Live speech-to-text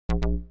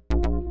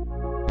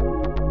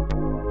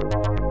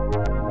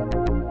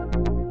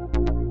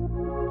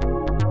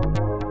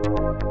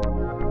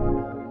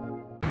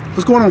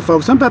What's going on,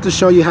 folks? I'm about to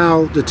show you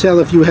how to tell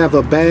if you have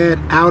a bad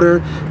outer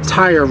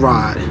tire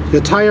rod.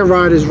 Your tire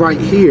rod is right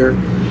here,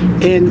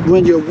 and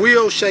when your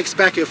wheel shakes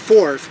back and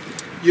forth,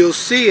 you'll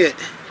see it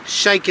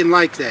shaking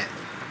like that.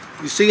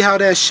 You see how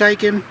that's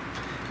shaking?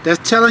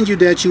 That's telling you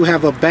that you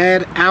have a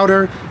bad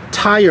outer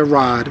tire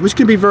rod, which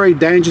can be very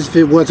dangerous if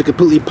it was to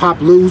completely pop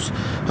loose.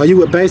 You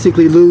would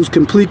basically lose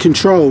complete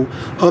control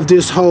of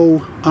this whole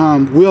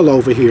wheel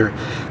over here.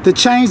 To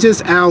change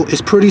this out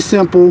is pretty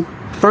simple.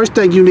 First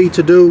thing you need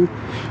to do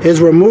is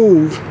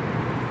remove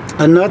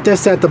a nut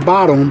that's at the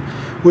bottom,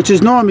 which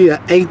is normally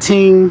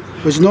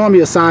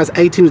a size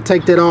 18, to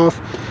take that off.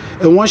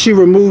 And once you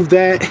remove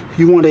that,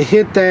 you want to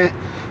hit that,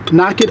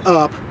 knock it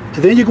up, and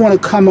then you're going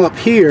to come up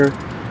here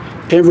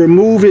and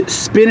remove it,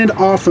 spin it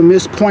off from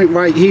this point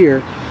right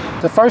here.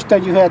 The first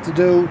thing you had to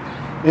do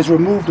is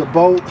remove the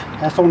bolt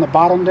that's on the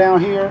bottom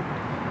down here.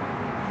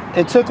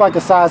 It took like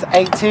a size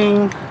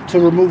 18 to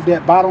remove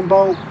that bottom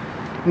bolt.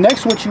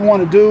 Next, what you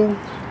want to do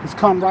is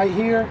come right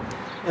here.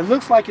 It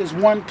looks like it's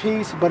one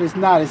piece, but it's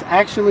not. It's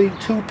actually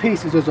two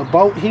pieces. There's a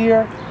bolt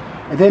here,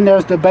 and then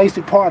there's the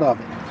basic part of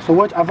it. So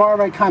what I've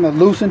already kind of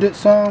loosened it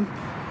some.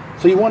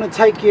 So you want to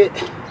take it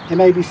and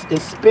maybe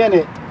spin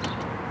it.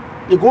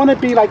 You're going to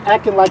be like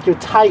acting like you're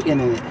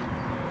tightening it.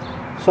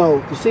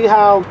 So you see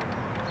how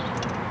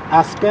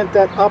I spent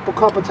that up a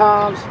couple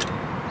times?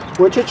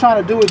 What you're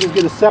trying to do is just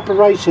get a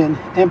separation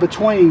in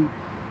between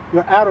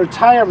your outer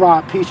tire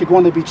rod piece you're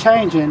going to be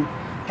changing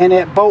and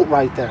that bolt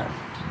right there.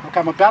 Okay,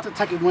 I'm about to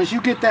take it. Once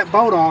you get that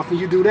bolt off and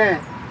you do that,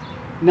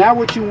 now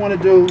what you want to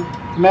do,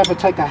 you may have to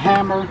take a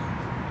hammer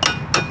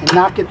and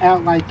knock it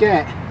out like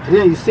that. And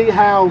then you see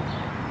how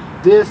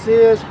this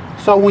is?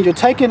 So when you're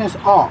taking this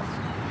off,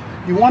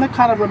 you want to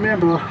kind of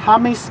remember how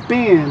many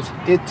spins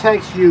it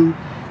takes you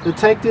to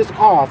take this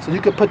off, so you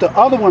can put the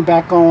other one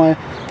back on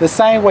the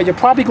same way. You're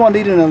probably going to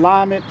need an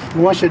alignment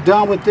once you're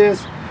done with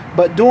this,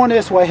 but doing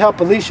this will help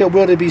at least your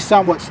wheel to be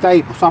somewhat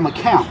stable. So I'm going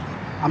to count.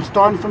 I'm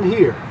starting from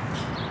here.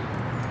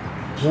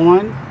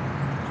 1,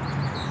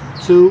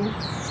 2,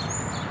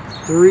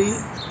 3,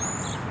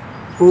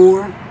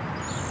 4,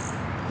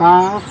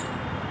 5,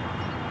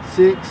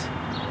 6,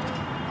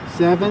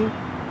 7,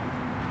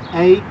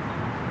 8,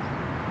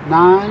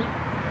 9,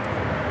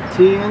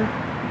 10,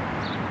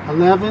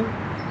 11,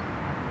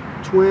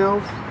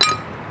 12.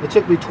 It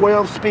took me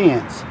 12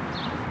 spins.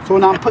 So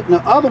when I'm putting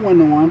the other one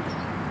on,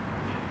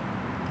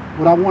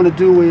 what I want to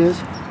do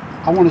is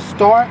I want to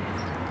start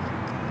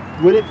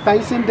with it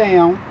facing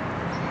down.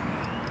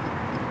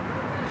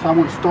 So I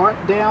want to start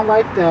down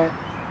like that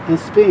and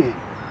spin.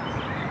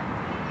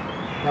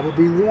 That would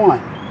be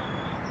 1,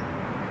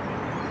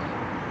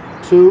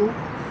 2,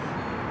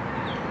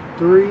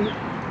 3,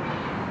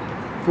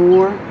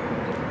 4,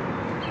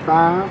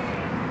 5,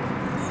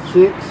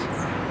 6,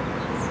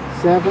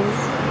 7,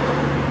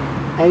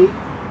 8,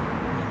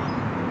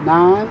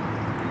 9,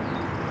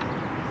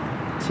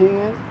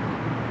 10,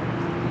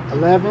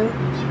 11,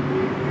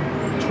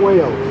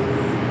 12.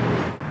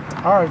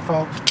 All right,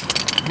 folks.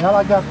 Now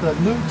I got the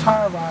new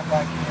tire rod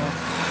back here.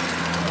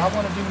 What I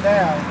want to do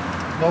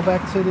now, go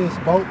back to this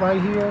bolt right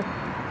here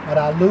that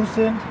I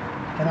loosened,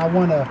 and I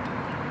want to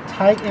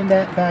tighten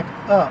that back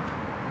up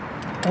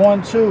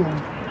onto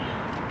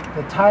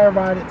the tire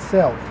rod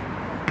itself.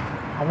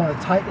 I want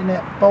to tighten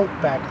that bolt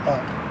back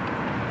up.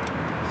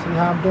 See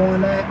how I'm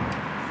doing that?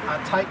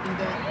 I tightened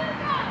that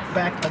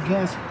back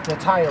against the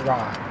tire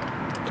rod.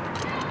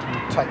 Let me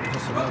tighten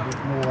this a little bit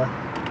more.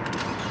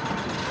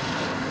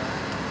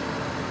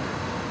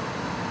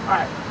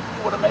 Alright,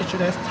 you want to make sure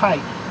that's tight.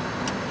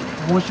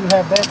 And once you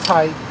have that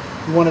tight,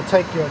 you want to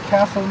take your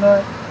castle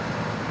nut,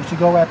 which should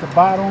go at the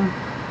bottom.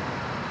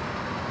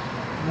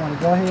 You want to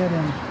go ahead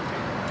and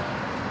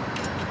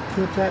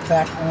put that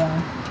back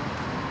on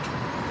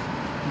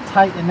and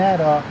tighten that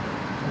up.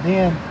 And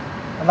then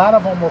a lot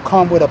of them will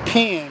come with a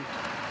pin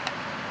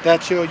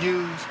that you'll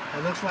use.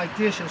 It looks like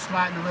this. You'll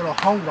slide in a little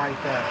hole right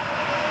there.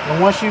 And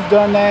once you've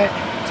done that,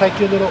 take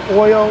your little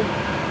oil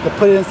to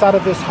put it inside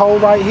of this hole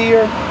right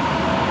here.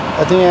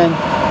 And then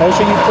make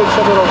sure you put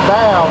your little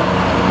valve.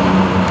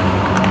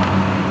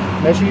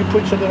 Make sure you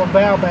put your little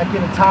valve back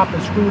in the top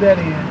and screw that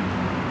in.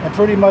 And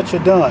pretty much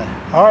you're done.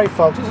 All right,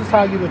 folks. This is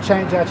how you would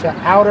change out your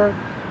outer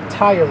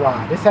tire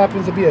rod. This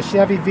happens to be a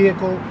Chevy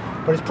vehicle,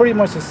 but it's pretty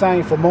much the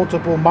same for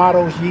multiple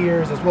models,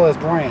 years, as well as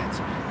brands.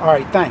 All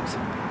right, thanks.